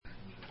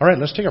All right,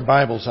 let's take our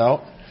Bibles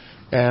out,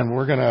 and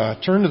we're going to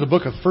turn to the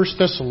book of 1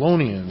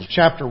 Thessalonians,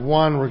 chapter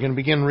 1. We're going to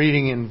begin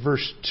reading in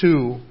verse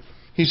 2.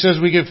 He says,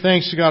 "We give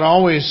thanks to God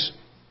always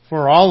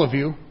for all of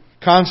you,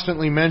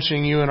 constantly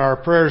mentioning you in our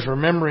prayers,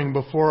 remembering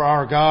before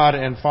our God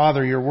and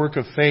Father your work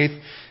of faith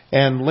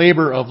and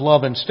labor of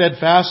love and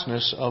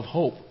steadfastness of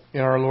hope in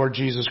our Lord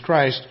Jesus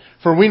Christ.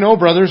 For we know,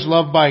 brothers,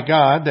 loved by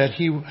God, that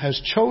He has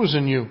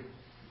chosen you,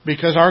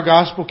 because our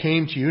gospel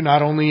came to you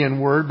not only in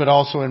word, but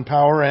also in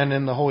power and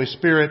in the Holy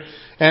Spirit,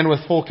 and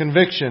with full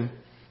conviction.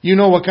 You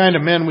know what kind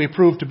of men we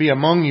proved to be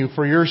among you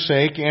for your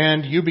sake,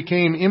 and you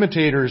became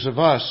imitators of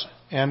us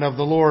and of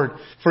the Lord.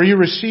 For you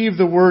received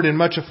the word in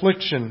much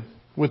affliction,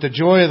 with the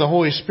joy of the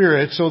Holy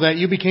Spirit, so that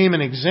you became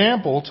an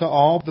example to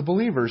all the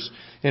believers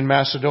in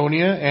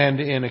Macedonia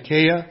and in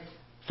Achaia.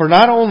 For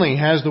not only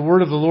has the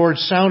word of the Lord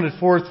sounded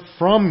forth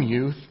from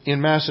you in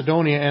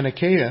Macedonia and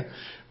Achaia,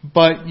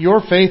 but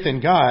your faith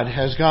in God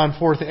has gone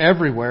forth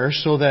everywhere,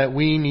 so that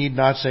we need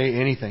not say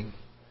anything.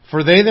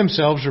 For they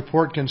themselves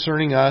report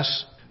concerning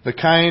us the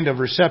kind of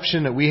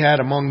reception that we had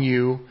among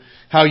you,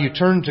 how you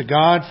turned to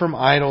God from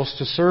idols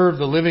to serve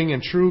the living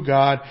and true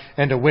God,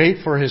 and to wait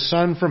for His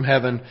Son from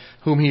heaven,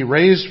 whom He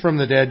raised from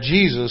the dead,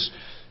 Jesus,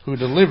 who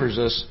delivers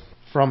us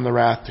from the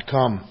wrath to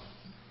come."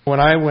 When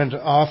I went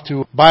off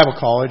to Bible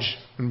college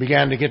and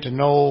began to get to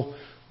know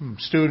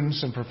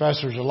students and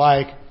professors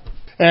alike,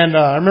 and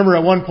I remember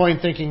at one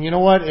point thinking, you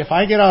know what, if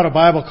I get out of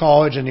Bible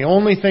college and the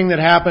only thing that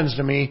happens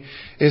to me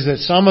is that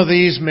some of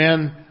these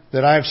men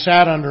that I've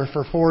sat under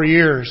for 4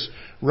 years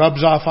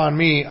rubs off on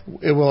me,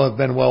 it will have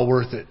been well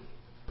worth it.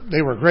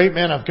 They were great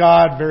men of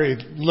God, very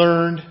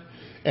learned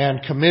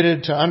and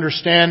committed to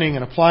understanding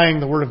and applying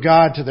the Word of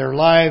God to their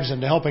lives and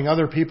to helping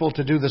other people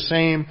to do the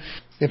same.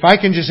 If I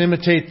can just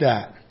imitate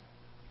that,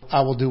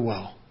 I will do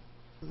well.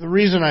 The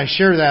reason I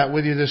share that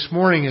with you this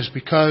morning is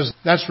because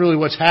that's really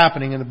what's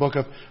happening in the book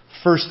of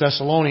 1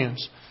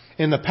 Thessalonians.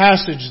 In the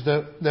passage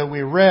that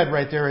we read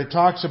right there, it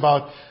talks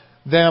about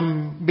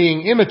them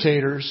being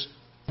imitators,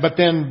 but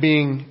then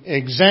being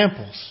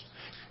examples.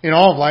 In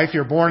all of life,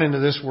 you're born into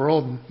this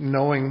world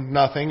knowing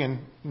nothing and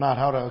not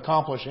how to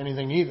accomplish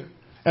anything either.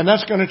 And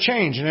that's going to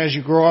change. And as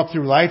you grow up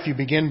through life, you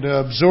begin to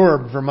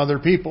absorb from other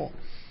people.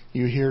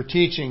 You hear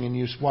teaching and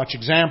you watch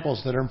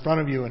examples that are in front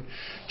of you, and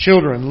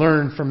children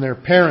learn from their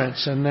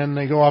parents, and then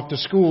they go off to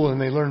school and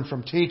they learn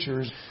from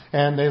teachers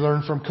and they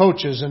learn from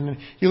coaches, and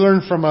you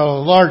learn from a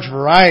large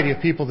variety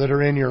of people that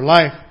are in your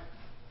life.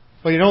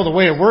 But you know, the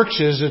way it works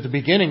is at the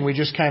beginning we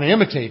just kind of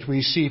imitate.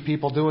 We see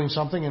people doing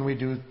something and we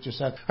do just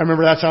that. I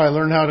remember that's how I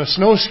learned how to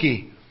snow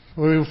ski.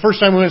 The first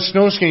time we went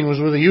snow skiing was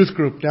with a youth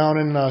group down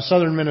in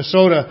southern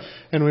Minnesota,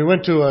 and we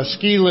went to a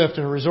ski lift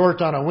and a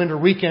resort on a winter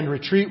weekend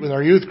retreat with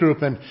our youth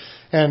group,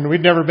 and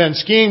we'd never been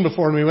skiing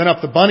before, and we went up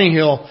the bunny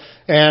hill,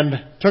 and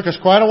it took us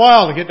quite a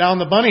while to get down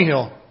the bunny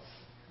hill.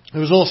 It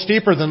was a little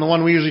steeper than the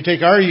one we usually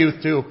take our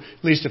youth to.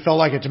 At least it felt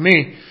like it to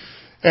me.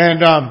 And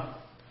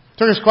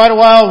took us quite a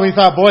while, and we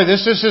thought, boy,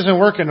 this isn't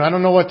working. I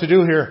don't know what to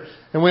do here.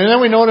 And then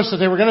we noticed that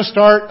they were going to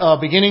start a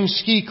beginning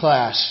ski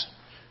class.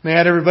 They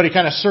had everybody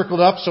kind of circled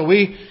up, so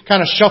we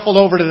kind of shuffled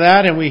over to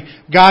that, and we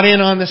got in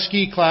on the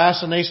ski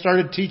class, and they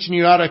started teaching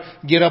you how to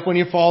get up when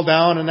you fall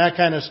down and that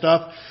kind of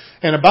stuff.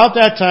 And about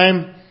that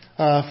time,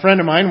 a friend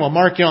of mine,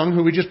 Mark Young,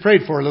 who we just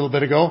prayed for a little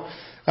bit ago,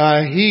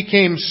 he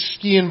came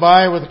skiing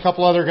by with a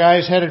couple other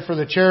guys headed for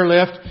the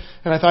chairlift,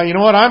 and I thought, you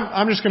know what,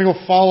 I'm just going to go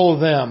follow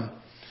them.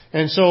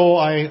 And so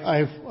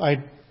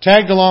I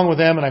tagged along with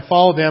them, and I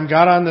followed them,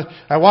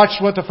 I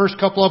watched what the first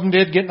couple of them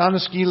did, getting on the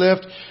ski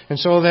lift. And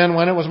so then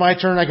when it was my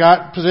turn, I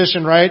got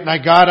positioned right, and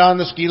I got on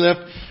the ski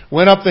lift,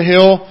 went up the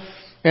hill,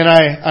 and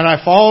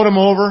I followed them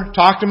over,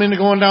 talked them into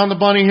going down the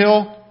bunny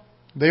hill.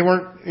 They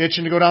weren't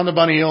itching to go down the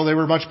bunny hill. They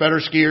were much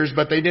better skiers,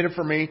 but they did it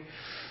for me.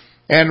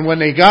 And when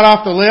they got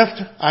off the lift,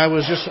 I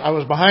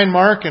was behind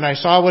Mark, and I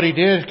saw what he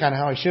did, kind of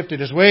how he shifted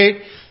his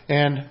weight,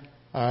 and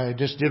I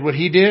just did what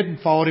he did and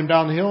followed him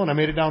down the hill, and I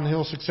made it down the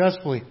hill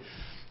successfully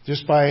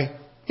just by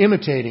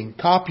imitating,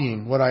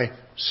 copying what I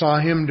saw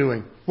him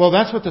doing. Well,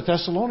 that's what the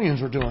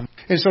Thessalonians were doing.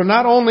 And so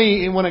not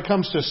only when it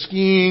comes to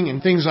skiing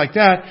and things like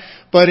that,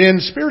 but in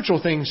spiritual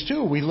things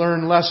too. We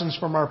learn lessons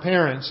from our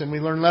parents, and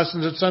we learn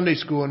lessons at Sunday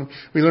school, and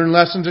we learn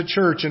lessons at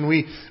church, and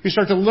we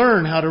start to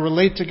learn how to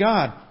relate to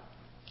God.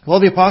 Well,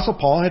 the Apostle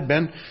Paul had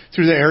been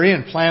through the area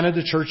and planted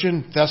a church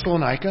in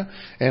Thessalonica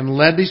and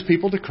led these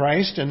people to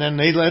Christ, and then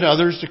they led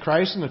others to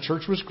Christ, and the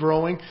church was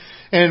growing.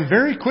 And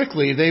very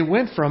quickly they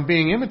went from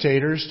being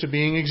imitators to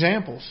being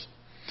examples.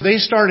 They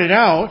started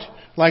out,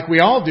 like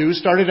we all do,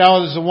 started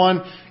out as the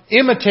one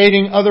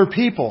imitating other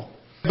people.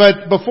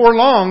 But before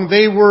long,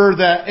 they were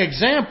the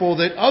example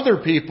that other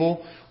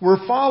people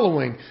were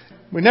following.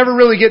 We never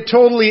really get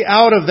totally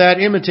out of that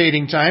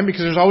imitating time,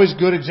 because there's always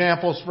good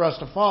examples for us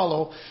to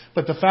follow.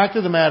 But the fact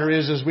of the matter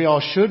is we all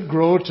should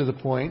grow to the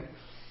point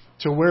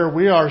to where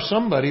we are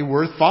somebody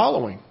worth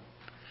following.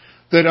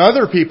 That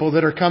other people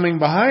that are coming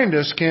behind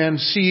us can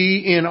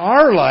see in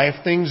our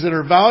life things that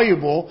are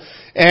valuable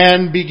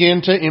and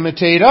begin to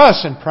imitate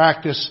us and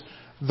practice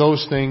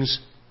those things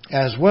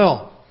as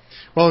well.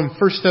 Well, in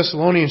 1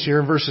 Thessalonians here,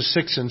 in verses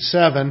 6 and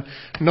 7,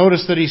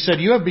 notice that he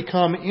said, "You have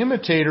become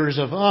imitators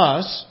of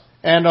us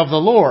and of the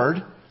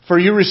Lord, for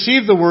you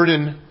received the word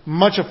in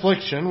much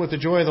affliction with the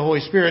joy of the Holy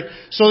Spirit,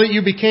 so that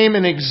you became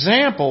an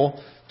example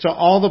to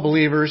all the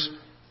believers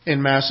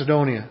in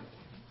Macedonia."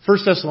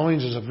 1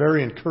 Thessalonians is a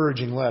very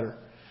encouraging letter.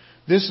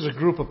 This is a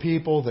group of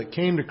people that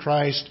came to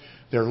Christ.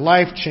 Their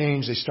life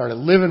changed. They started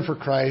living for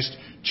Christ,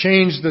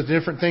 changed the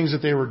different things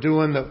that they were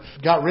doing, that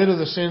got rid of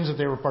the sins that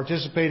they were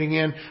participating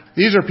in.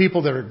 These are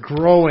people that are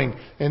growing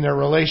in their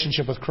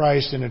relationship with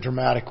Christ in a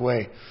dramatic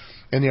way.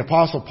 And the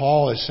Apostle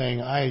Paul is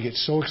saying, "I get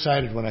so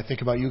excited when I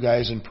think about you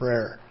guys in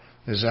prayer."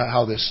 Is that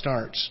how this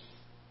starts?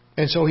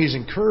 And so he's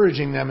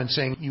encouraging them and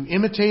saying, "You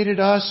imitated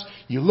us,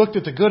 you looked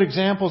at the good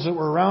examples that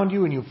were around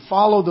you, and you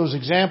followed those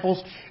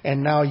examples,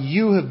 and now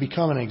you have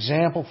become an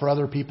example for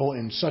other people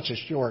in such a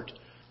short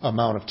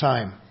amount of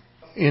time."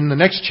 In the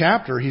next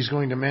chapter, he's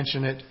going to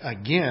mention it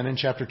again in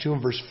chapter 2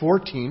 and verse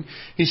 14.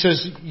 He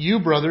says, "You,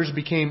 brothers,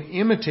 became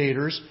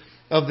imitators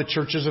of the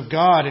churches of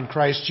God in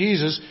Christ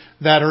Jesus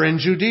that are in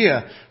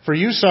Judea. For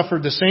you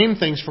suffered the same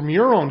things from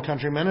your own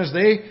countrymen as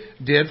they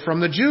did from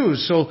the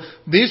Jews." So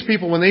these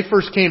people, when they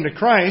first came to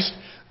Christ,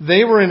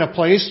 they were in a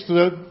place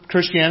that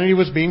Christianity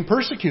was being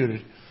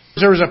persecuted.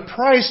 There was a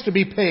price to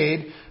be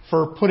paid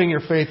for putting your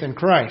faith in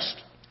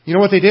Christ. You know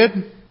what they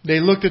did? They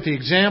looked at the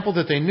example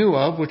that they knew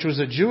of, which was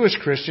the Jewish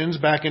Christians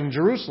back in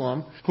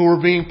Jerusalem who were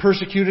being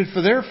persecuted for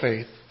their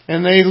faith.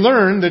 And they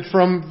learned that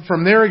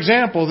from their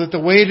example that the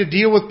way to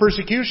deal with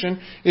persecution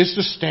is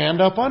to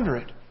stand up under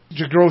it.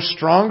 To grow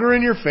stronger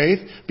in your faith,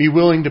 be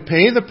willing to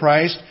pay the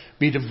price,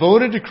 be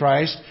devoted to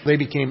Christ. They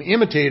became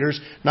imitators,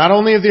 not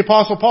only of the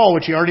Apostle Paul,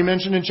 which he already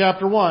mentioned in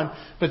chapter 1,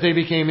 but they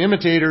became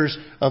imitators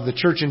of the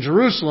church in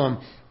Jerusalem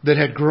that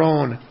had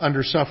grown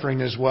under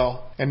suffering as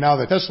well. And now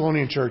the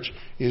Thessalonian church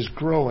is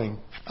growing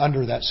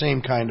under that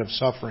same kind of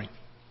suffering.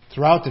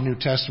 Throughout the New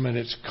Testament,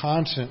 it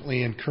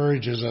constantly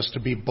encourages us to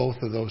be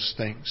both of those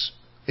things.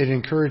 It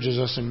encourages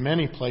us in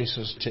many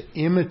places to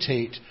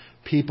imitate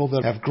people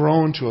that have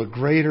grown to a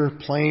greater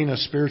plane of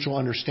spiritual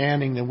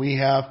understanding than we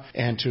have,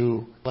 and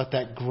to let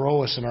that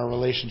grow us in our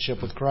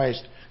relationship with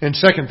Christ. In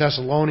 2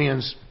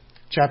 Thessalonians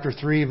chapter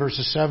 3,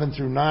 verses 7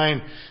 through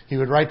 9, he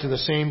would write to the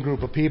same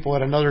group of people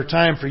at another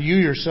time, "For you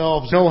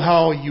yourselves know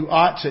how you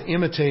ought to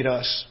imitate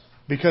us.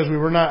 Because we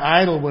were not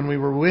idle when we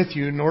were with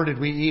you, nor did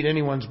we eat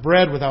anyone's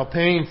bread without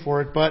paying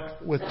for it,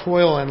 but with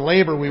toil and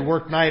labor we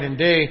worked night and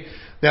day,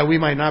 that we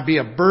might not be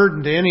a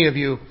burden to any of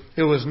you.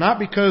 It was not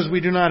because we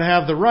do not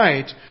have the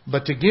right,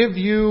 but to give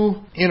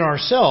you in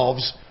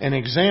ourselves an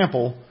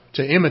example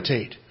to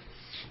imitate."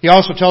 He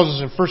also tells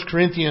us in 1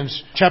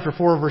 Corinthians chapter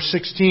 4, verse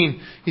 16,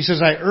 he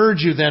says, "I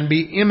urge you then,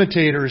 be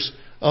imitators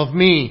of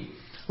me."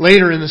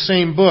 Later in the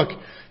same book,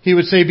 he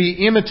would say,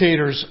 "Be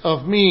imitators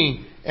of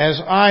me,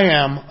 as I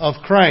am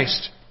of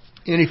Christ."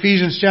 In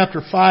Ephesians chapter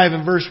 5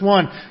 and verse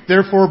 1,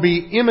 "Therefore be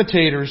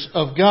imitators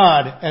of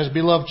God as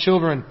beloved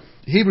children."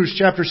 Hebrews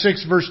chapter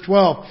 6 verse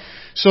 12,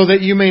 "So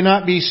that you may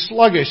not be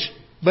sluggish,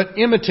 but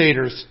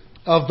imitators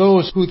of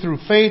those who through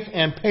faith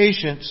and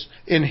patience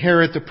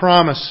inherit the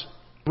promise."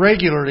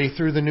 Regularly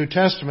through the New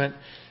Testament,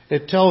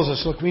 it tells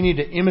us, look, we need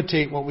to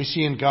imitate what we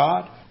see in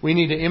God. We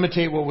need to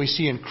imitate what we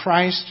see in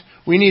Christ.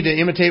 We need to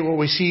imitate what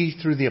we see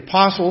through the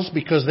apostles,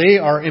 because they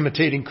are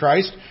imitating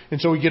Christ. And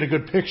so we get a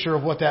good picture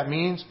of what that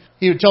means.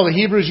 He would tell the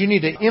Hebrews, you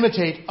need to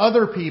imitate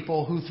other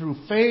people who through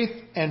faith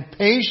and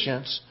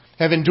patience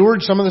have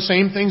endured some of the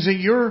same things that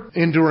you're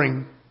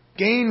enduring.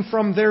 Gain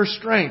from their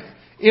strength.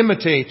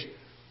 Imitate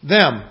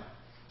them.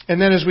 And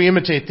then as we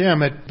imitate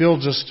them, it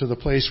builds us to the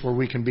place where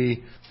we can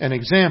be an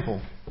example.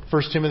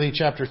 1 Timothy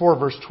chapter 4,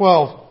 verse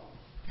 12.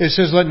 It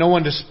says, "Let no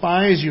one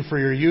despise you for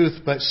your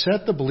youth, but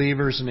set the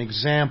believers an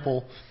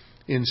example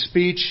in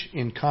speech,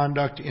 in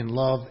conduct, in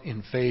love,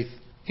 in faith,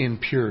 in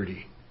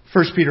purity."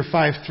 1 Peter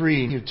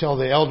 5:3, you tell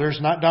the elders,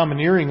 not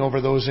domineering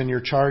over those in your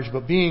charge,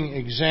 but being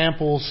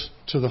examples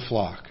to the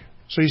flock.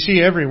 So you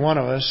see, every one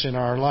of us in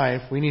our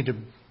life, we need to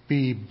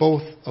be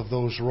both of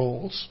those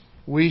roles.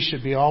 We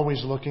should be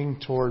always looking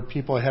toward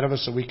people ahead of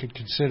us that we could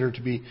consider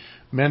to be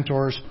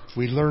mentors.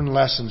 We learn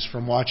lessons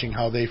from watching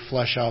how they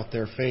flesh out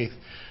their faith.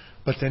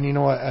 But then, you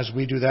know what, as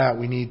we do that,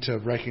 we need to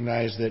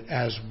recognize that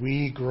as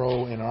we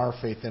grow in our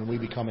faith, then we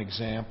become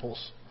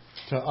examples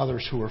to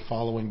others who are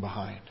following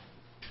behind.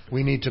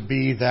 We need to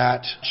be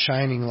that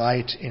shining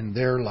light in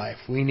their life.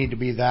 We need to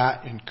be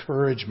that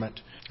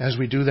encouragement as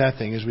we do that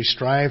thing, as we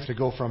strive to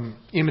go from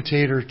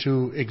imitator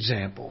to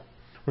example.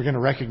 We're going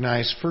to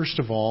recognize, first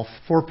of all,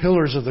 4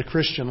 pillars of the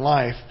Christian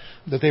life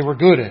that they were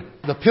good at.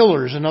 The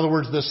pillars, in other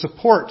words, the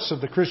supports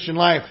of the Christian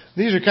life.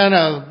 These are kind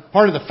of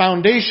part of the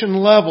foundation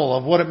level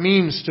of what it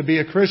means to be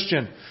a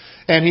Christian.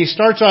 And he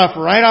starts off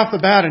right off the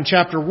bat in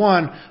chapter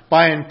 1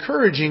 by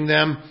encouraging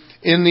them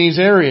in these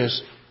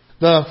areas.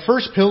 The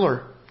first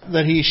pillar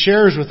that he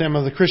shares with them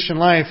of the Christian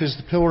life is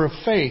the pillar of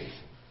faith.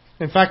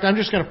 In fact, I'm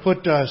just going to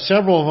put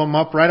several of them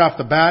up right off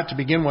the bat to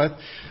begin with,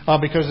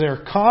 because they're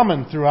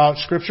common throughout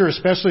Scripture,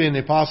 especially in the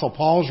Apostle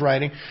Paul's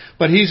writing.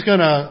 But he's going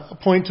to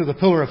point to the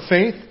pillar of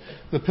faith,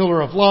 the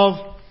pillar of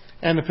love,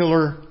 and the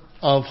pillar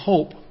of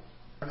hope.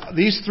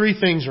 These three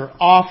things are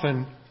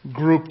often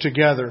grouped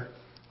together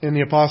in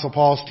the Apostle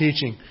Paul's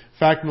teaching. In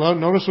fact,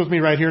 notice with me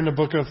right here in the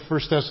book of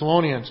 1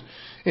 Thessalonians.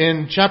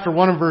 In chapter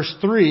 1 and verse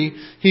 3,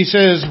 he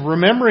says,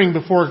 remembering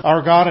before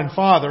our God and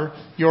Father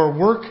your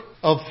work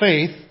of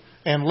faith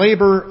and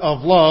labor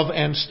of love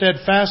and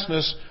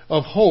steadfastness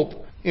of hope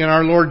in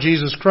our Lord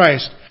Jesus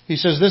Christ. He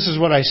says, this is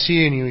what I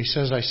see in you. He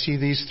says, I see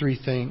these three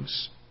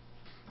things.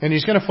 And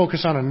he's going to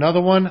focus on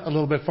another one a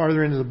little bit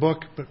farther into the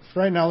book, but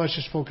right now let's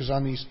just focus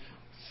on these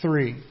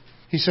three.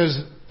 He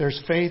says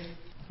there's faith,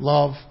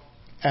 love,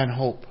 and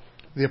hope.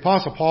 The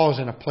Apostle Paul is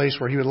in a place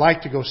where he would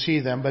like to go see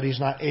them, but he's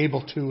not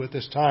able to at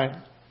this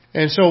time.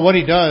 And so what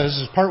he does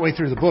is partway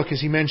through the book is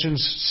he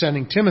mentions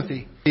sending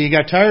Timothy. He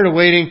got tired of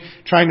waiting,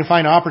 trying to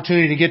find an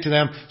opportunity to get to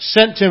them,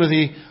 sent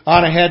Timothy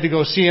on ahead to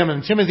go see him,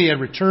 and Timothy had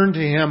returned to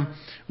him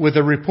with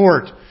a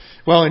report.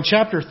 Well, in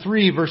chapter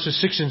 3,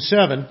 verses 6 and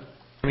 7,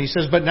 he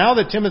says, but now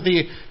that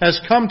Timothy has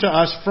come to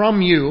us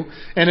from you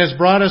and has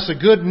brought us the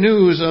good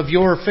news of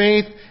your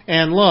faith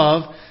and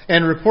love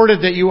and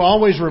reported that you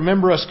always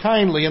remember us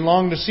kindly and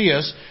long to see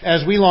us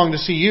as we long to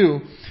see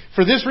you.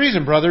 For this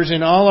reason, brothers,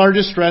 in all our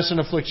distress and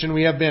affliction,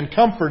 we have been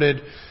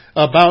comforted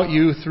about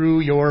you through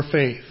your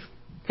faith.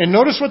 And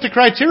notice what the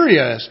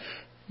criteria is.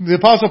 The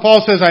Apostle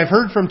Paul says, I've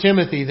heard from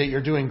Timothy that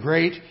you're doing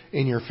great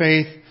in your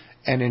faith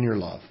and in your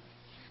love.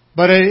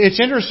 But it's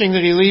interesting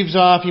that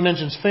he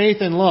mentions faith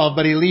and love,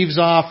 but he leaves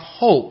off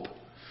hope.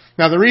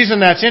 Now the reason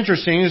that's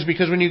interesting is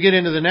because when you get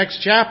into the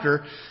next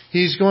chapter,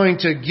 he's going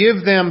to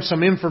give them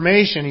some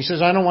information. He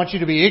says, I don't want you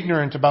to be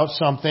ignorant about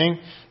something,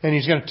 and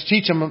he's going to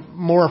teach them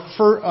more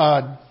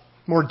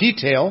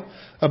detail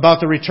about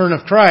the return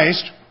of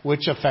Christ,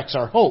 which affects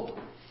our hope.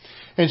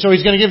 And so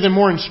he's going to give them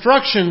more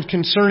instruction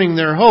concerning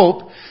their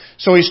hope.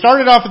 So he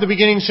started off at the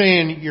beginning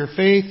saying, your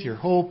faith, your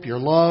hope, your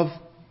love,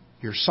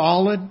 you're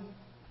solid.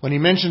 When he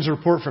mentions a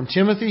report from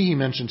Timothy, he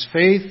mentions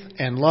faith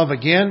and love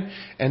again.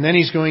 And then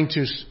he's going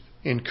to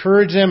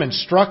encourage them,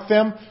 instruct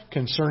them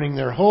concerning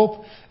their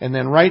hope. And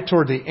then right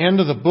toward the end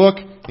of the book,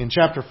 in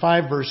chapter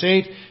 5, verse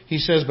 8, he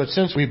says, but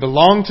since we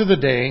belong to the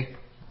day,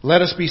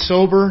 let us be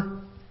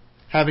sober,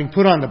 having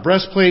put on the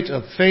breastplate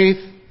of faith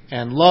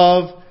and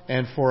love,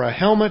 and for a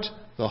helmet,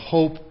 the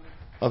hope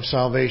of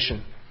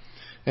salvation.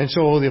 And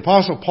so the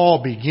Apostle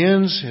Paul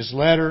begins his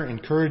letter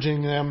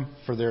encouraging them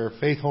for their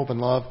faith, hope, and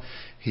love.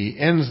 He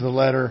ends the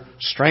letter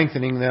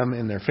strengthening them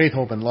in their faith,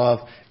 hope, and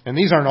love. And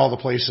these aren't all the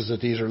places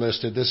that these are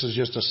listed. This is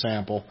just a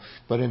sample.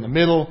 But in the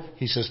middle,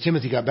 he says,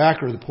 Timothy got back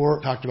to the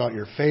report, talked about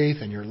your faith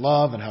and your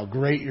love and how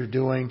great you're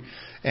doing.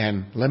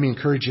 And let me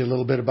encourage you a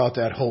little bit about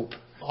that hope.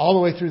 All the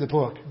way through the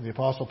book, the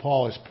Apostle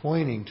Paul is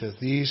pointing to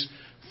these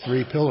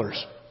three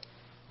pillars.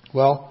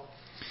 Well,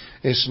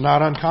 it's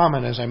not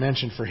uncommon, as I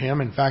mentioned, for him.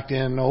 In fact,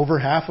 in over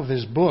half of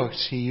his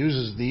books, he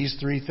uses these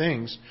three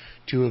things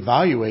to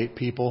evaluate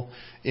people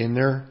in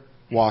their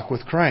walk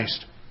with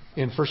Christ.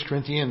 In 1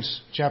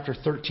 Corinthians chapter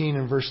 13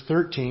 and verse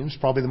 13, it's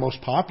probably the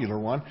most popular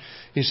one.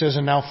 He says,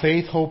 and now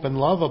faith, hope, and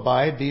love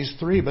abide, these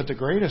three, but the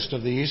greatest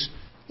of these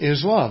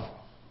is love.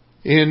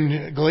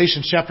 In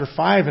Galatians chapter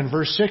 5 and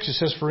verse 6, it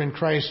says, for in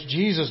Christ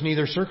Jesus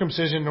neither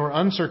circumcision nor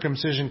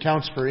uncircumcision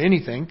counts for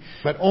anything,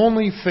 but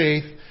only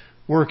faith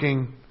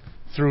working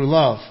through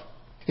love.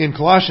 In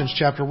Colossians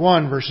chapter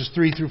 1, verses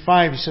 3 through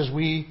 5, he says,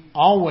 we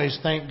always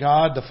thank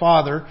God, the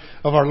Father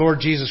of our Lord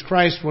Jesus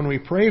Christ, when we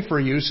pray for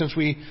you, since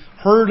we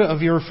heard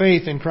of your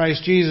faith in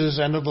Christ Jesus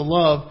and of the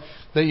love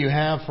that you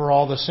have for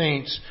all the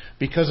saints,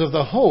 because of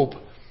the hope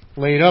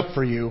laid up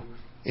for you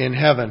in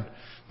heaven.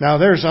 Now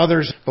there's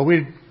others, but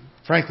we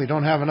frankly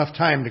don't have enough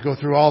time to go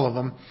through all of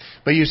them.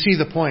 But you see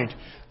the point.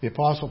 The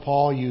Apostle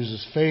Paul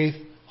uses faith,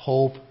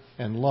 hope,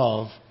 and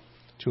love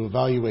to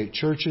evaluate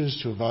churches,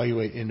 to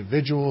evaluate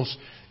individuals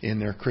in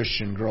their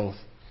Christian growth.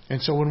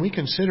 And so when we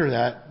consider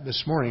that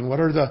this morning, what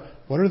are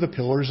the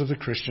pillars of the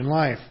Christian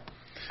life?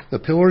 The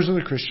pillars of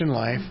the Christian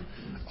life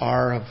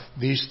are of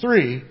these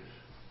three: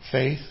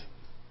 faith,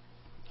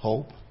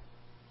 hope,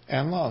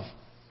 and love.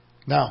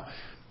 Now,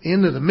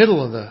 into the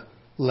middle of the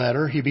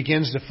letter, he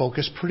begins to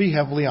focus pretty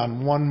heavily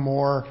on one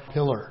more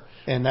pillar,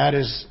 and that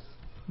is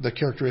the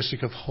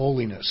characteristic of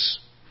holiness.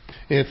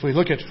 If we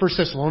look at 1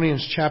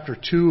 Thessalonians chapter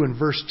 2 and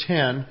verse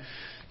 10,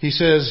 he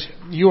says,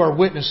 you are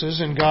witnesses,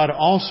 and God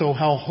also,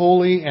 how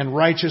holy and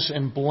righteous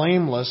and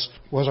blameless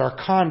was our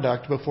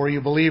conduct before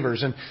you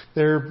believers. And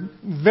they're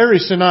very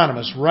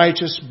synonymous.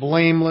 Righteous,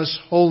 blameless,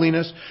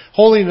 holiness.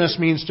 Holiness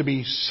means to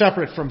be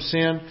separate from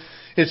sin.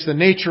 It's the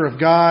nature of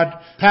God.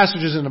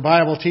 Passages in the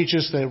Bible teach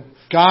us that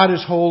God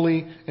is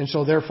holy, and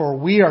so therefore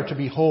we are to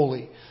be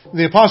holy.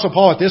 The Apostle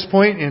Paul at this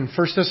point in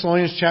 1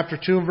 Thessalonians chapter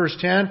 2 and verse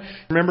 10,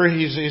 remember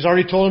he's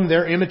already told them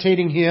they're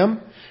imitating him,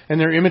 and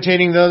they're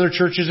imitating the other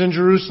churches in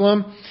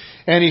Jerusalem.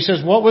 And he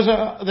says, what was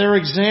their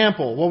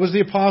example? What was the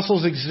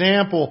apostles'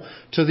 example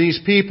to these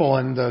people?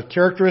 And the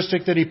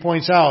characteristic that he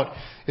points out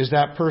is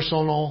that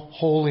personal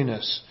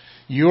holiness.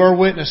 You are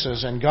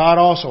witnesses, and God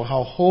also,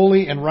 how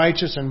holy and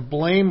righteous and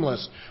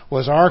blameless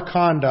was our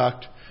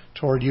conduct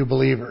toward you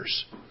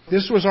believers.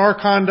 This was our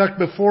conduct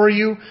before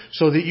you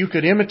so that you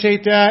could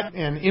imitate that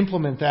and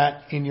implement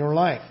that in your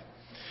life.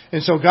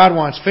 And so God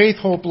wants faith,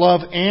 hope,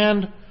 love,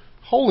 and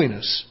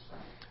holiness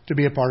to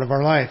be a part of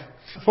our life.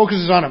 It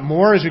focuses on it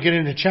more as we get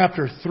into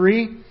chapter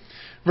 3,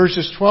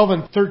 verses 12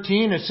 and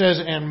 13. It says,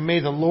 "And may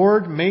the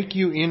Lord make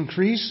you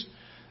increase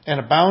and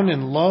abound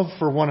in love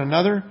for one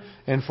another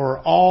and for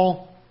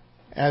all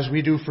as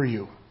we do for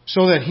you,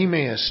 so that He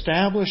may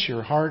establish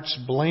your hearts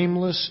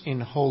blameless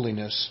in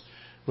holiness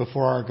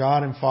before our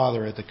God and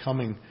Father at the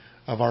coming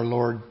of our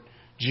Lord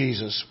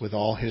Jesus with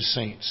all His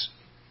saints."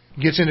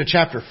 He gets into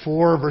chapter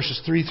 4,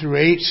 verses 3 through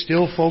 8,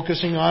 still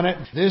focusing on it.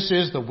 This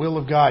is the will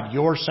of God,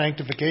 your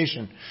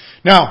sanctification.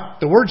 Now,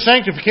 the word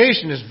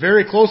sanctification is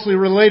very closely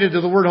related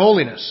to the word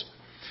holiness.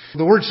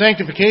 The word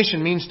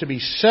sanctification means to be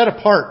set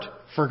apart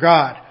for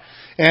God.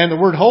 And the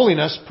word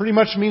holiness pretty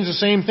much means the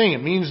same thing.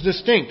 It means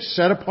distinct,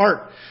 set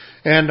apart,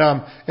 and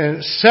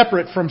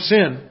separate from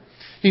sin.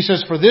 He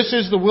says, "For this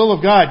is the will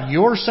of God,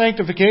 your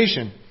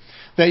sanctification,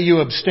 that you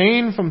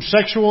abstain from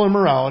sexual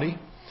immorality,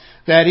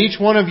 that each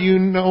one of you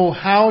know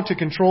how to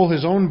control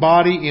his own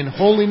body in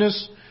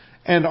holiness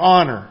and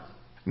honor,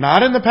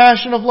 not in the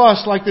passion of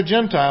lust like the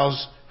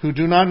Gentiles who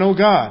do not know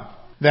God,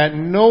 that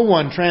no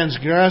one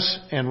transgress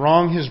and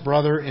wrong his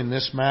brother in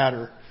this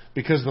matter,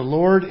 because the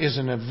Lord is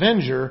an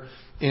avenger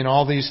in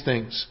all these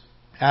things,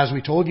 as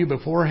we told you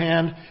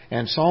beforehand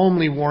and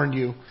solemnly warned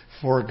you,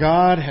 for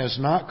God has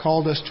not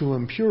called us to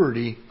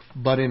impurity,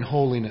 but in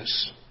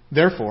holiness.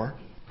 Therefore,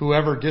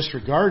 whoever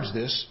disregards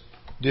this,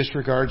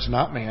 disregards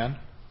not man,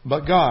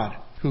 but God,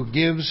 who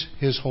gives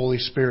His Holy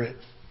Spirit."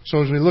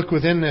 So as we look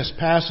within this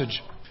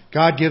passage,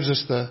 God gives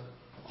us the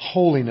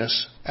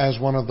holiness as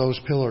one of those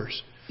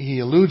pillars. He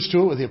alludes to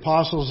it with the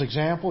apostles'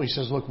 example. He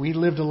says, look, we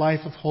lived a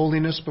life of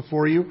holiness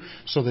before you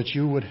so that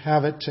you would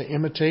have it to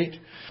imitate.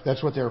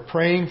 That's what they're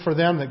praying for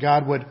them, that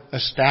God would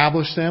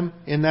establish them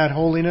in that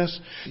holiness.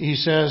 He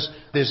says,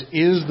 this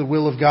is the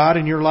will of God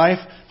in your life,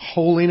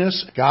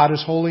 holiness. God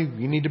is holy.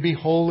 You need to be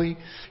holy.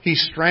 He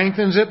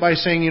strengthens it by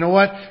saying, you know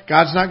what?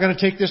 God's not going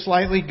to take this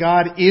lightly.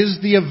 God is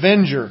the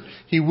avenger.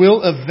 He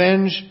will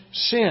avenge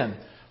sin.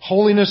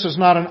 Holiness is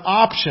not an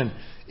option.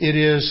 It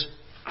is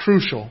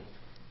crucial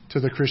to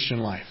the Christian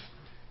life.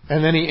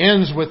 And then he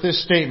ends with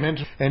this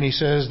statement, and he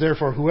says,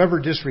 therefore, whoever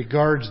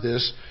disregards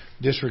this,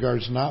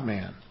 disregards not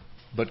man,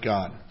 but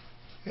God.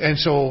 And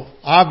so,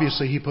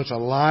 obviously, he puts a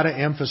lot of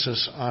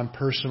emphasis on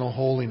personal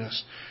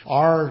holiness.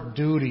 Our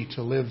duty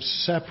to live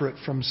separate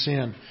from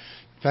sin.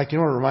 In fact, you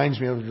know what it reminds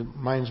me of? It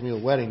reminds me of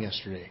the wedding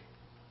yesterday.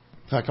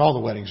 In fact, all the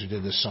weddings we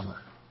did this summer.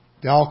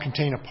 They all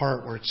contain a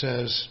part where it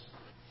says,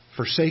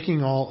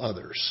 forsaking all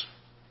others.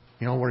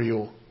 You know, where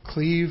you'll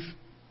cleave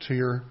to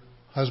your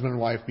husband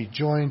and wife, be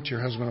joined to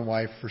your husband and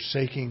wife,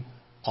 forsaking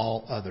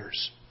all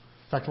others.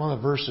 In fact, one of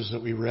the verses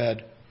that we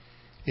read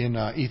in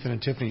Ethan and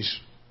Tiffany's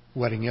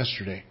wedding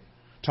yesterday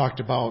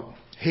talked about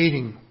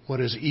hating what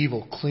is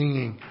evil,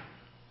 clinging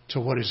to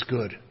what is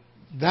good.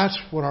 That's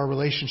what our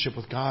relationship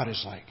with God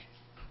is like.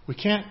 We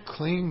can't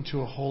cling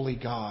to a holy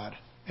God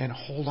and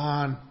hold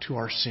on to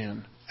our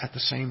sin at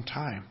the same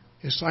time.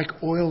 It's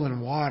like oil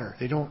and water.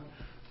 They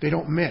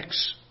don't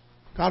mix.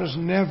 God is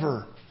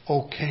never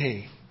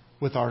okay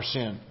with our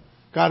sin.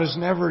 God is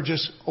never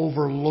just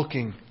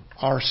overlooking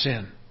our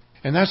sin.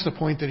 And that's the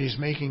point that he's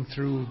making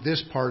through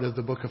this part of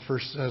the book of 1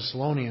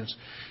 Thessalonians,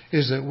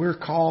 is that we're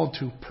called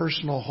to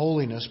personal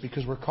holiness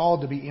because we're called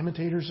to be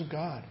imitators of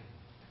God.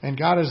 And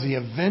God is the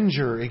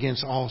avenger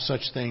against all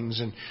such things.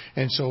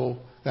 And so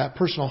that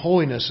personal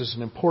holiness is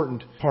an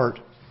important part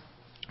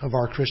of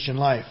our Christian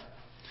life.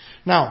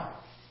 Now,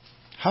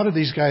 how did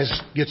these guys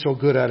get so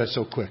good at it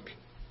so quick?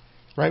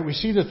 Right? We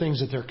see the things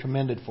that they're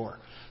commended for.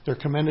 They're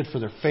commended for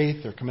their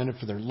faith. They're commended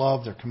for their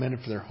love. They're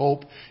commended for their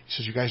hope. He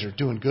says, you guys are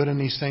doing good in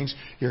these things.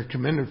 You're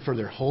commended for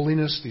their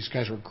holiness. These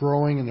guys were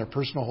growing in their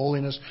personal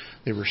holiness.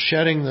 They were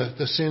shedding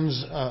the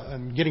sins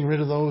and getting rid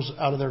of those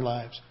out of their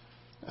lives.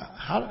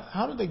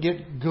 How did they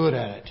get good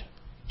at it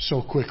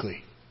so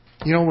quickly?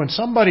 You know, when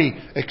somebody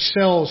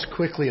excels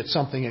quickly at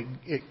something,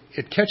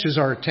 it catches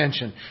our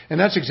attention. And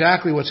that's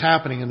exactly what's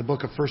happening in the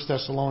book of 1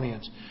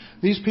 Thessalonians.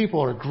 These people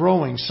are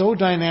growing so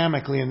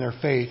dynamically in their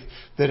faith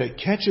that it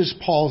catches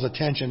Paul's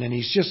attention and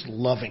he's just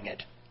loving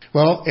it.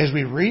 Well, as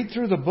we read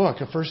through the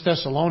book of 1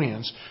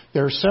 Thessalonians,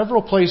 there are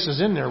several places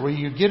in there where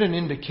you get an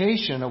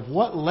indication of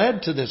what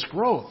led to this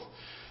growth.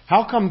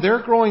 How come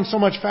they're growing so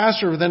much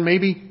faster than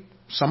maybe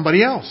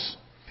somebody else?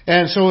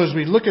 And so as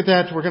we look at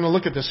that, we're going to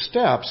look at the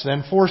steps,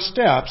 then 4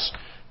 steps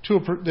to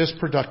this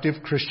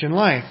productive Christian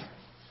life.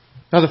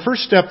 Now, the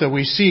first step that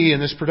we see in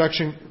this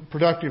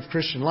productive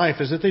Christian life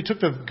is that they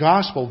took the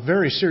gospel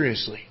very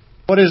seriously.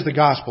 What is the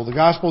gospel? The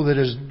gospel that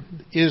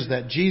is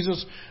that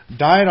Jesus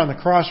died on the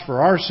cross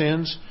for our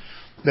sins,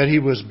 that He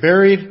was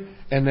buried,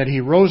 and that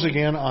He rose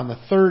again on the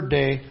 3rd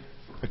day,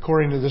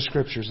 according to the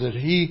Scriptures. That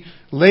He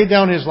laid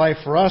down His life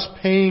for us,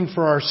 paying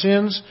for our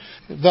sins,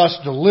 thus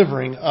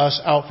delivering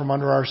us out from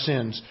under our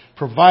sins,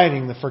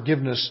 providing the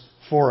forgiveness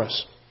for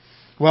us.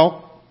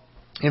 Well,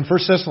 in 1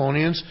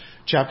 Thessalonians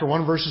chapter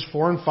 1, verses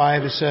 4 and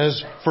 5, it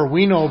says, for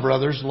we know,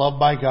 brothers, loved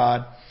by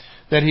God,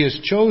 that He has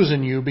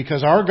chosen you,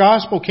 because our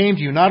gospel came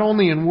to you not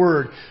only in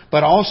word,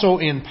 but also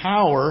in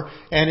power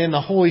and in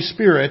the Holy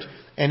Spirit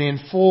and in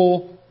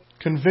full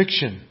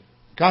conviction.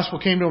 Gospel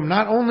came to them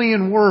not only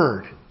in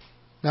word.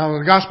 Now,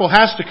 the gospel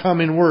has to come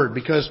in word,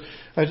 because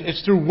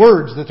it's through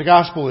words that the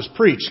gospel is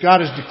preached.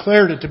 God has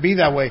declared it to be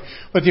that way.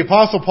 But the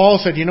Apostle Paul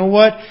said, you know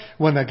what?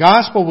 When the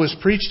gospel was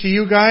preached to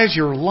you guys,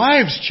 your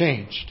lives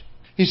changed.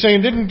 He's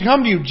saying it didn't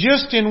come to you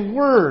just in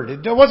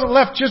word. It wasn't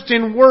left just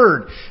in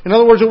word. In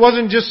other words, it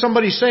wasn't just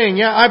somebody saying,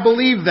 yeah, I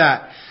believe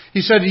that. He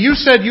said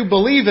you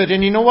believe it,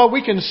 and you know what?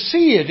 We can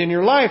see it in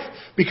your life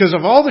because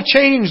of all the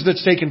change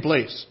that's taken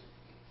place.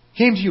 It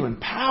came to you in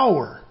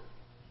power.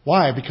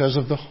 Why? Because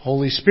of the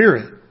Holy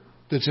Spirit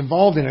that's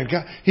involved in it.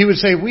 He would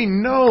say, we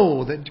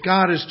know that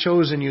God has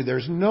chosen you.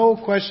 There's no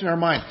question in our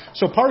mind.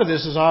 So part of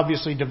this is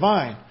obviously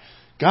divine.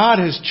 God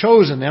has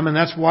chosen them, and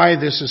that's why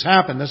this has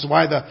happened. This is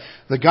why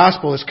the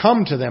gospel has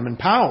come to them in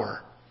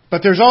power.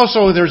 But there's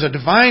a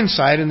divine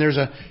side and there's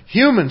a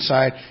human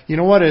side. You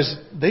know what?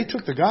 They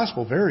took the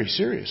gospel very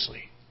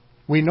seriously.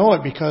 We know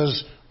it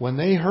because when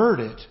they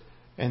heard it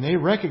and they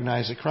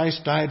recognized that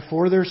Christ died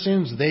for their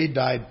sins, they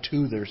died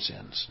to their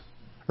sins.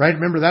 Right?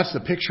 Remember, that's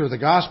the picture of the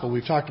gospel.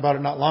 We've talked about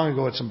it not long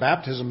ago at some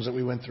baptisms that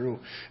we went through.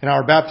 And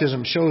our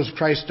baptism shows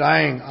Christ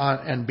dying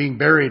and being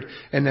buried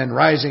and then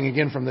rising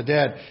again from the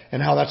dead.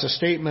 And how that's a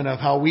statement of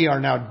how we are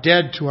now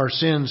dead to our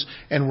sins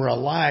and we're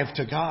alive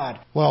to God.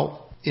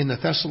 Well, in the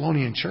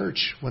Thessalonian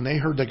church, when they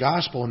heard the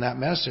gospel and that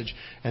message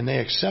and they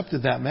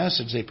accepted that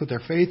message, they put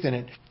their faith in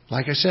it.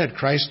 Like I said,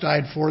 Christ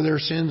died for their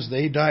sins.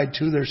 They died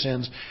to their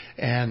sins.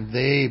 And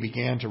they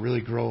began to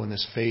really grow in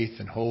this faith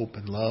and hope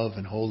and love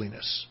and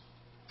holiness.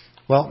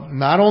 Well,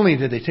 not only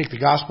did they take the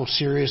gospel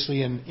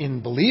seriously in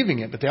believing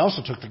it, but they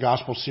also took the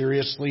gospel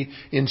seriously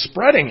in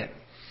spreading it.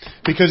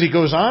 Because he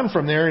goes on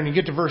from there and you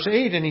get to verse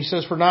 8 and he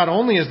says, for not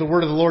only has the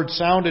word of the Lord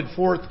sounded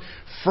forth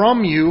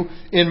from you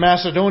in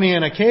Macedonia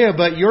and Achaia,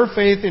 but your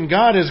faith in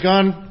God has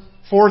gone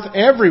forth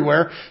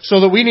everywhere,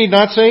 so that we need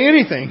not say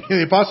anything.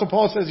 The Apostle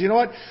Paul says, you know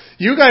what?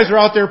 You guys are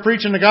out there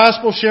preaching the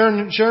gospel,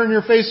 sharing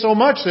your faith so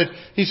much that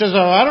he says,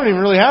 I don't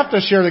even really have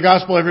to share the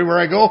gospel everywhere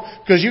I go,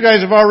 because you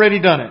guys have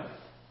already done it.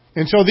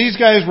 And so these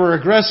guys were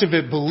aggressive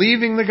at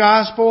believing the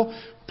gospel,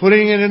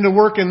 putting it into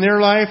work in their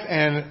life,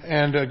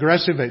 and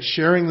aggressive at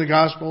sharing the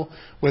gospel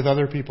with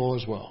other people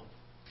as well.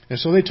 And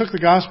so they took the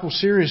gospel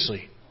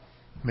seriously.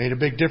 Made a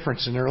big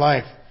difference in their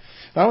life.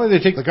 Not only did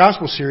they take the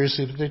gospel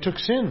seriously, but they took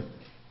sin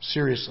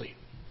seriously.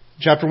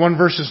 Chapter 1,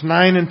 verses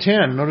 9 and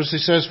 10. Notice he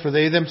says, for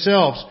they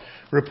themselves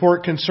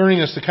report concerning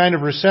us the kind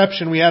of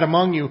reception we had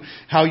among you,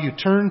 how you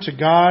turned to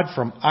God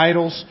from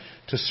idols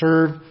to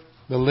serve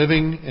the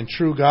living and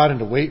true God and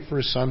to wait for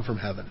His Son from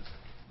heaven.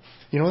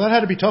 You know, that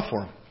had to be tough for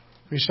them.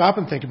 If you stop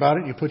and think about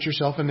it, you put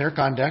yourself in their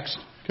context.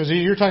 Because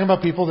you're talking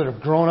about people that have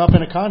grown up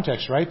in a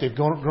context, right? They've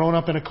grown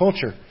up in a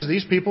culture.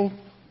 These people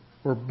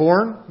were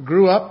born,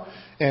 grew up,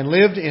 and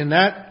lived in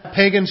that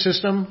pagan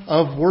system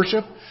of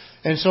worship.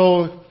 And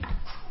so,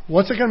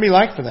 what's it going to be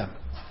like for them?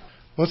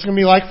 What's it going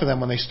to be like for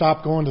them when they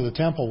stop going to the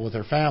temple with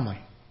their family?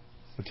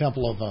 The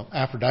temple of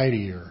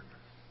Aphrodite or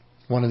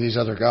one of these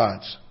other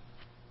gods.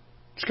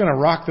 It's going to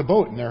rock the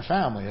boat in their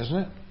family, isn't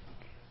it?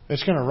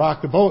 It's going to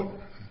rock the boat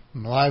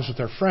in the lives with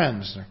their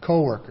friends, their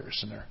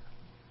co-workers.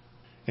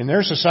 In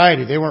their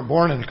society, they weren't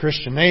born in a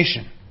Christian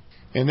nation.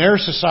 In their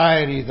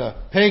society, the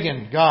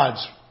pagan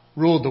gods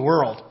ruled the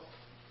world.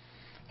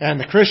 And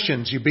the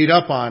Christians you beat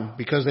up on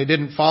because they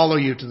didn't follow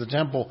you to the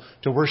temple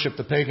to worship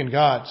the pagan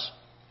gods.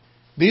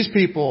 These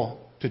people,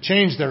 to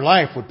change their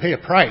life, would pay a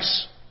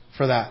price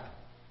for that.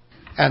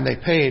 And they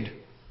paid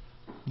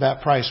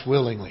that price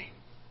willingly.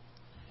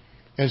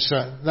 And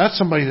so that's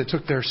somebody that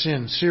took their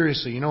sin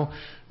seriously. You know,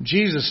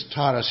 Jesus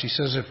taught us, He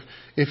says,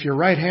 if your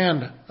right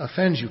hand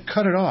offends you,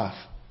 cut it off.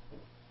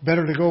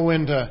 Better to go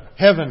into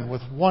heaven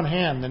with one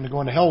hand than to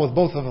go into hell with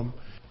both of them.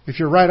 If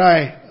your right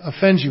eye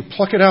offends you,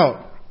 pluck it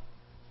out.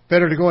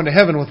 Better to go into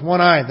heaven with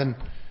one eye than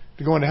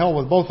to go into hell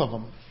with both of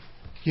them.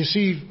 You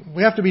see,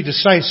 we have to be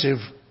decisive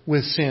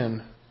with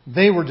sin.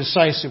 They were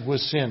decisive with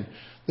sin.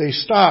 They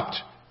stopped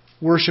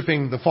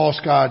worshiping the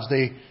false gods.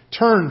 They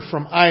turned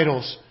from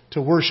idols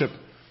to worship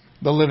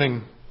the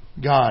living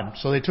God.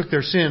 So they took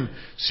their sin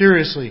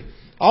seriously.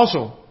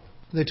 Also,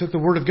 they took the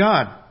Word of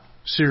God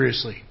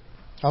seriously.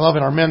 I love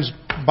in our men's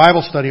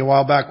Bible study a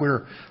while back, we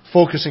were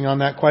focusing on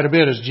that quite a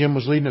bit as Jim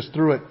was leading us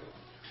through it.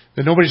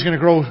 That nobody's going to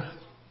grow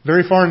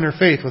very far in their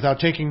faith without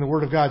taking the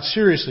Word of God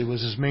seriously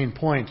was his main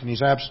point, and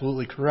he's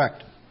absolutely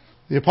correct.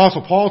 The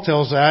Apostle Paul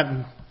tells that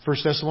in 1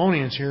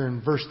 Thessalonians here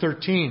in verse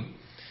 13.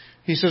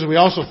 He says, we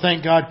also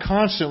thank God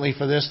constantly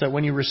for this, that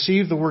when you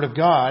received the Word of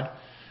God,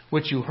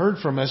 which you heard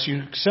from us,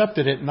 you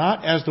accepted it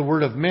not as the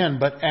word of men,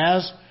 but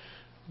as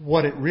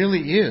what it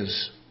really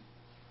is,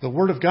 the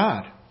Word of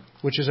God,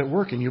 which is at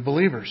work in you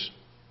believers.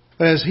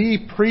 But as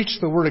he preached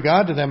the Word of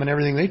God to them and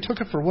everything, they took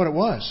it for what it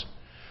was.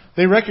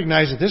 They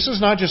recognized that this is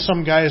not just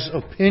some guy's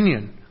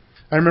opinion.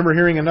 I remember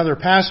hearing another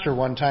pastor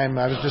one time.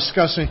 I was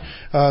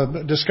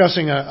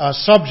discussing a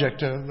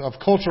subject of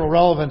cultural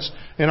relevance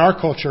in our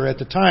culture at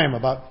the time,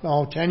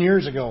 about 10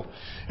 years ago.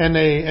 And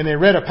they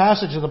read a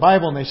passage of the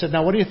Bible and they said,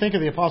 "Now, what do you think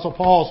of the Apostle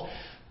Paul's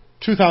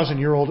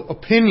 2,000-year-old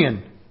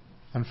opinion?"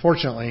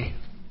 Unfortunately,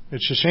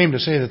 it's a shame to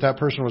say that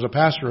person was a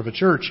pastor of a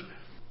church,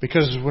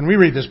 because when we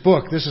read this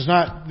book, this is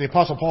not the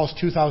Apostle Paul's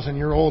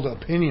 2,000-year-old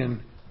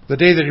opinion. The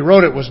day that he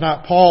wrote it was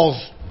not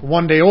Paul's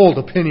one-day-old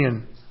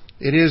opinion.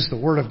 It is the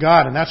Word of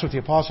God, and that's what the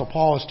Apostle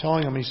Paul is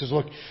telling them. He says,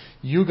 look,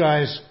 you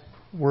guys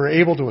were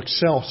able to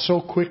excel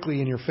so quickly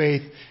in your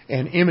faith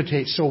and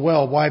imitate so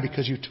well. Why?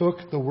 Because you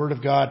took the Word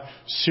of God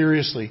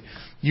seriously.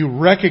 You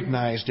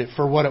recognized it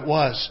for what it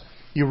was.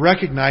 You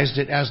recognized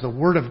it as the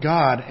Word of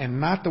God and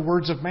not the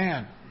words of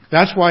man.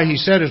 That's why he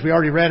said, as we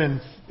already read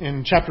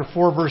in chapter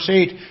 4, verse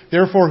 8,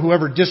 "Therefore,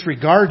 whoever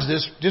disregards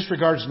this,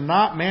 disregards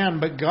not man,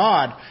 but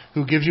God,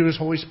 who gives you His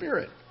Holy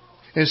Spirit."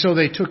 And so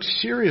they took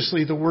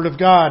seriously the Word of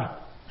God.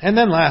 And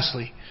then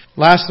lastly,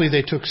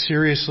 they took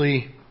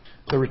seriously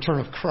the return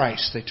of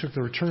Christ. They took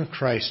the return of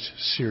Christ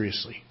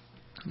seriously.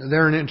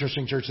 They're an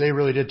interesting church. They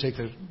really did take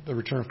the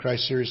return of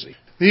Christ seriously.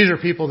 These are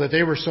people that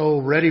they were so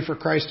ready for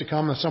Christ to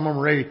come that some of them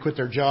were ready to quit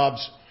their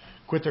jobs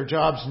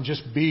and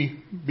just be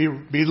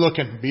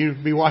looking,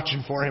 be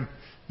watching for Him.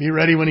 Be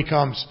ready when He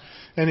comes.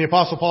 And the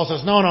Apostle Paul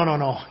says,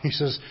 no. He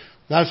says,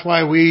 that's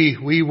why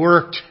we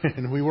worked,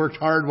 and we worked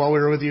hard while we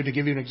were with you to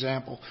give you an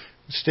example.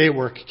 Stay at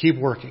work. Keep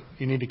working.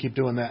 You need to keep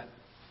doing that.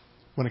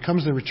 When it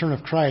comes to the return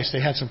of Christ, they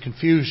had some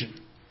confusion.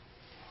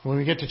 When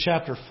we get to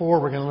chapter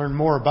 4, we're going to learn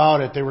more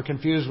about it. They were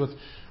confused with,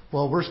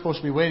 well, we're supposed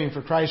to be waiting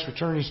for Christ's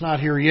return. He's not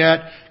here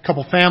yet. A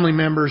couple family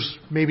members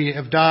maybe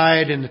have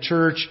died in the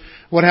church.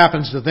 What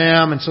happens to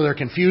them? And so they're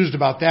confused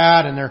about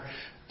that, and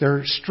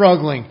they're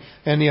struggling.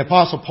 And the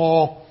Apostle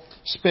Paul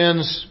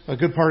spends a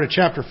good part of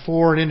chapter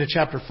 4 and into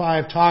chapter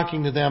 5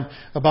 talking to them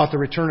about the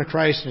return of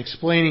Christ and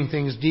explaining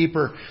things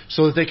deeper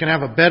so that they can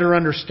have a better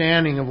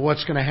understanding of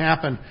what's going to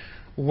happen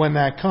when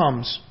that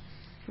comes.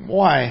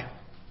 Why?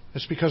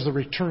 It's because the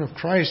return of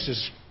Christ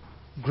is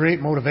great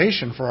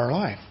motivation for our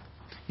life.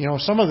 You know,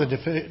 some of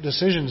the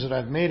decisions that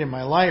I've made in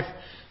my life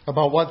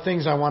about what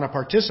things I want to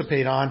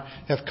participate on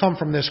have come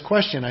from this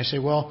question. I say,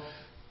 well,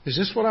 is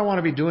this what I want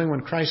to be doing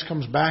when Christ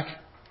comes back?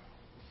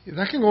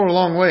 That can go a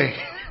long way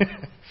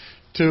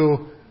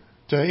to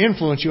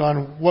influence you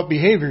on what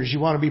behaviors you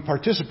want to be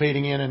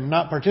participating in and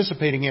not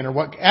participating in, or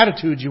what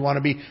attitudes you want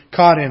to be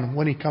caught in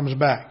when He comes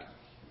back.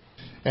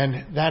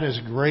 And that is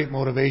great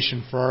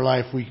motivation for our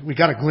life. We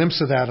got a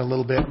glimpse of that a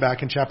little bit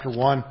back in chapter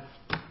 1,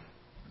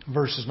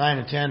 verses 9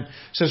 and 10. It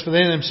says, "For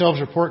they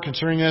themselves report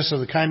concerning us of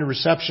the kind of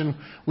reception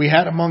we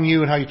had among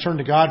you, and how you turned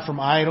to God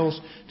from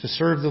idols to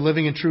serve the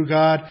living and true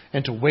God,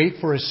 and to wait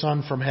for His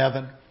Son from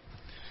heaven,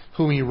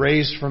 whom He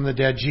raised from the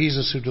dead,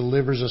 Jesus, who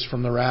delivers us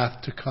from the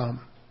wrath to come."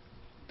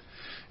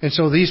 And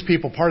so these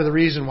people, part of the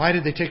reason, why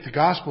did they take the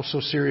gospel so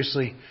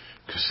seriously?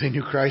 Because they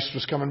knew Christ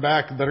was coming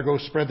back. They better go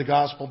spread the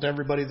gospel to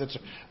everybody that's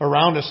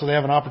around us so they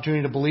have an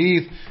opportunity to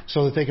believe,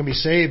 so that they can be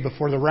saved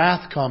before the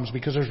wrath comes,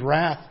 because there's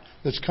wrath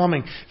that's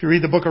coming. If you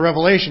read the book of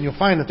Revelation, you'll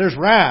find that there's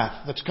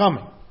wrath that's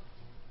coming.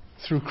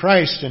 Through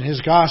Christ and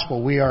His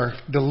gospel, we are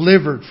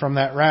delivered from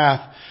that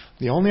wrath.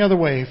 The only other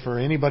way for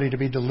anybody to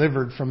be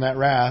delivered from that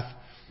wrath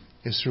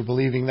is through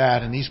believing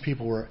that. And these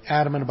people were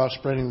adamant about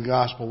spreading the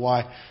gospel.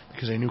 Why?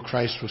 Because they knew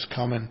Christ was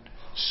coming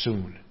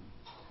soon.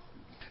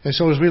 And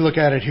so as we look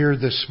at it here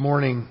this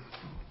morning,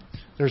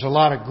 there's a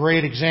lot of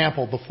great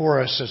example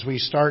before us as we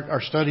start our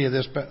study of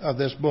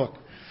this book.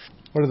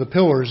 What are the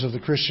pillars of the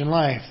Christian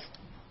life?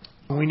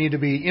 We need to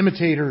be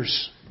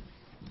imitators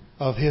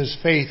of His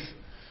faith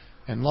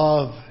and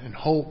love and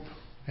hope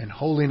and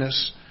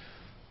holiness,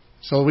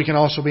 so we can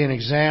also be an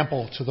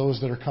example to those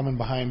that are coming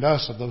behind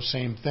us of those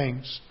same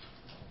things.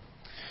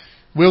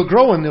 We'll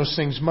grow in those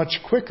things much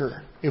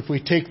quicker if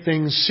we take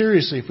things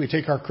seriously, if we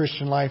take our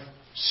Christian life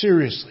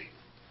seriously.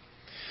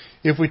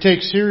 If we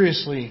take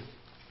seriously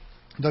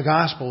the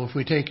gospel, if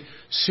we take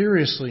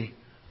seriously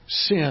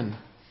sin,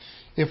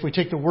 if we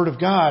take the Word of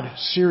God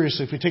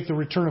seriously, if we take the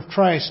return of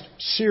Christ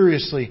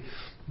seriously,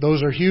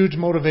 those are huge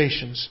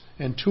motivations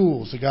and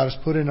tools that God has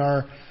put in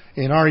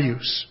our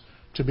use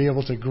to be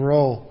able to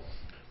grow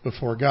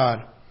before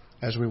God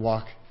as we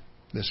walk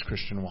this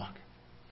Christian walk.